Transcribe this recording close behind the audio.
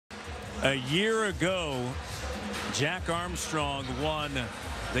A year ago, Jack Armstrong won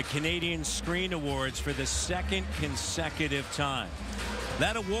the Canadian Screen Awards for the second consecutive time.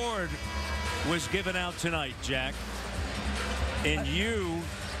 That award was given out tonight, Jack. And you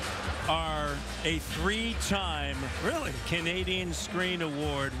are a three-time Canadian Screen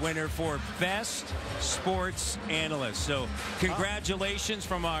Award winner for Best Sports Analyst. So congratulations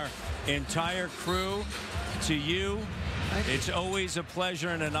from our entire crew to you. It's always a pleasure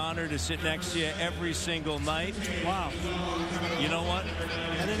and an honor to sit next to you every single night. Wow. You know what?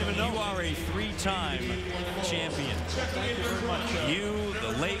 I didn't even know. You are a three-time champion. Thank you very much. You,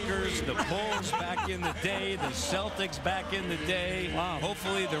 the Lakers, the Bulls back in the day, the Celtics back in the day. Wow.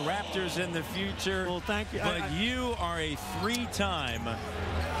 Hopefully the Raptors in the future. Well, thank you. But you are a three-time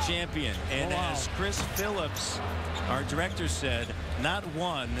champion. And as Chris Phillips, our director, said, not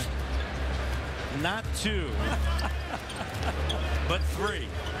one, not two, but three.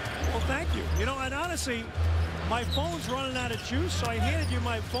 Well, thank you. You know, and honestly, my phone's running out of juice, so I handed you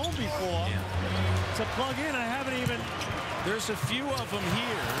my phone before to plug in. I haven't even... There's a few of them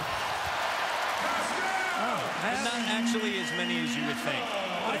here. But not actually as many as you would think.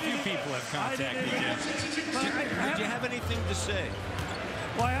 But a few people have contacted you. Did you have anything to say?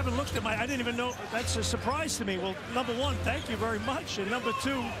 Well, I haven't looked at my... I didn't even know. That's a surprise to me. Well, number one, thank you very much. And number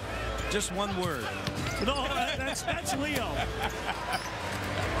two... Just one word. No, that's Leo.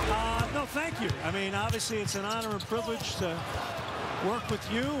 No, thank you. I mean, obviously, it's an honor and privilege to work with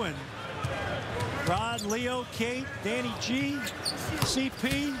you and Rod, Leo, Kate, Danny G,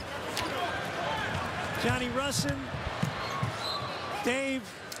 CP, Johnny Russin, Dave,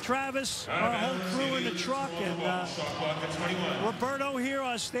 Travis, our whole crew in the truck, and Roberto here,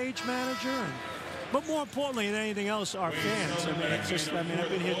 our stage manager. But more importantly than anything else, our fans. I mean, it's just, I mean, I've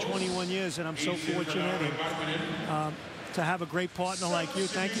been here 21 years, and I'm so fortunate to have a great partner like you.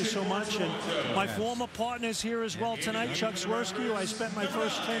 Thank you so much. And my former partner's here as well tonight, Chuck Swirsky, who I spent my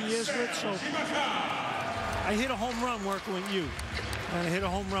first 10 years with. So I hit a home run working with you, and I hit a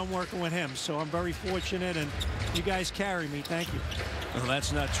home run working with him. So I'm very fortunate, and you guys carry me. Thank you. Well,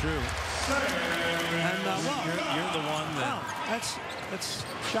 that's not true. And well, you're the one that... Well, that's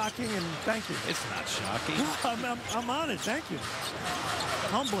shocking, and thank you. It's not shocking. I'm honored. Thank you.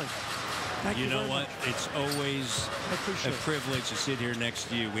 Humbling. Thank you. You know what? It's always a privilege to sit here next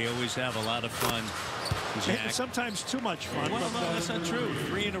to you. We always have a lot of fun, Jack. Sometimes too much fun. Well, no, that's not true.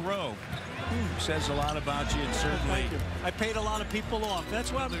 3 in a row. Says a lot about you, and certainly... I paid a lot of people off.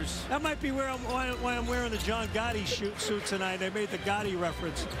 That's why that might be why I'm wearing the John Gotti suit tonight. I made the Gotti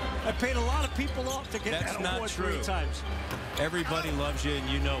reference. I paid a lot of people off to get that award 3 times. Everybody loves you, and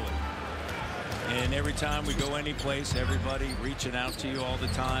you know it. And every time we go any place, everybody reaching out to you all the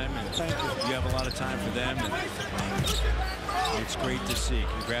time. And thank you. You have a lot of time for them. And it's great to see.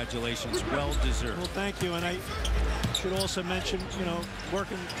 Congratulations. Well deserved. Well, thank you. And I should also mention, you know,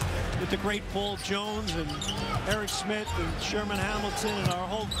 working with the great Paul Jones and Eric Smith and Sherman Hamilton and our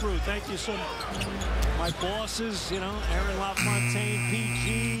whole crew. Thank you so much. My bosses, you know, Aaron LaFontaine,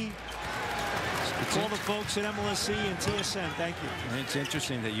 PG, all the folks at MLSE and TSN. Thank you. And it's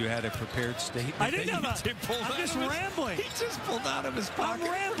interesting that you had a prepared statement. I didn't have I'm just rambling. He just pulled out of his pocket. I'm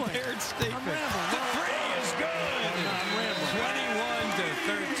rambling. Prepared statement. I'm rambling. The three is good. I'm rambling.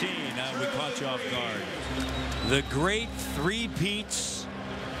 21-13. We caught you off guard. The great three-peats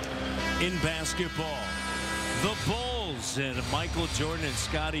in basketball. The Bulls and Michael Jordan and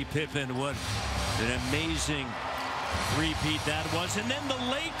Scottie Pippen. What an amazing three-peat that was. And then the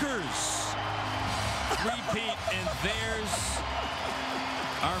Lakers three-peat, and there's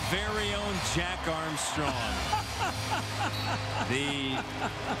our very own Jack Armstrong, the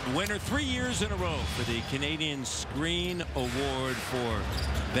winner 3 years in a row for the Canadian Screen Award for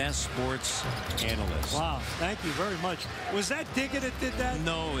Best Sports Analyst. Wow, thank you very much. Was that Digger that did that?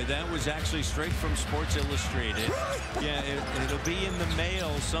 No, that was actually straight from Sports Illustrated. Yeah, it'll be in the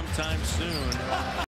mail sometime soon.